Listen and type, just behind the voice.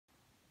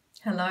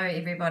Hello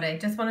everybody,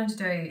 just wanted to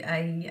do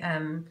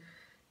a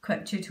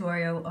quick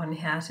tutorial on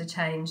how to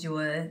change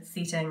your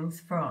settings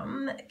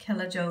from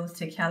kilojoules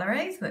to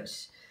calories,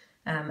 which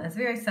is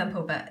very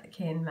simple but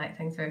can make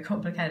things very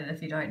complicated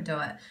if you don't do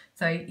it.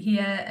 So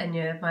here in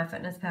your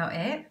myfitnesspal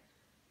app,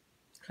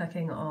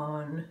 clicking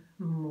on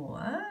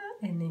more,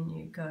 and then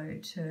you go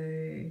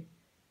to,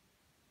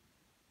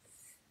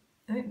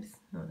 oops,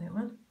 not that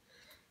one,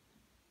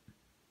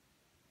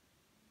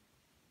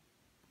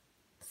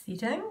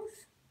 settings.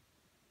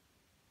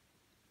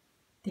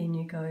 Then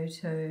you go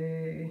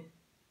to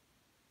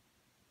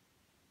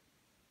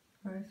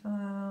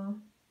profile,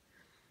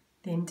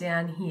 then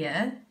down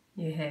here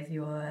you have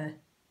your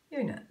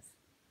units.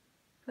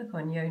 Click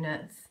on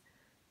units,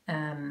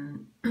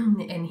 and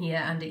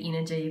here under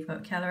energy you've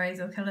got calories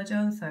or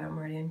kilojoules, so I'm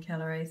already in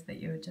calories, but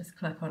you would just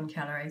click on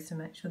calories to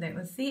make sure that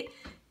was set,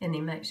 and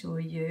then make sure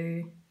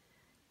you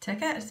tick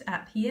it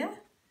up here,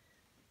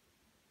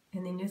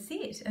 and then you're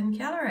set in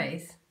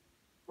calories.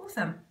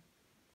 Awesome.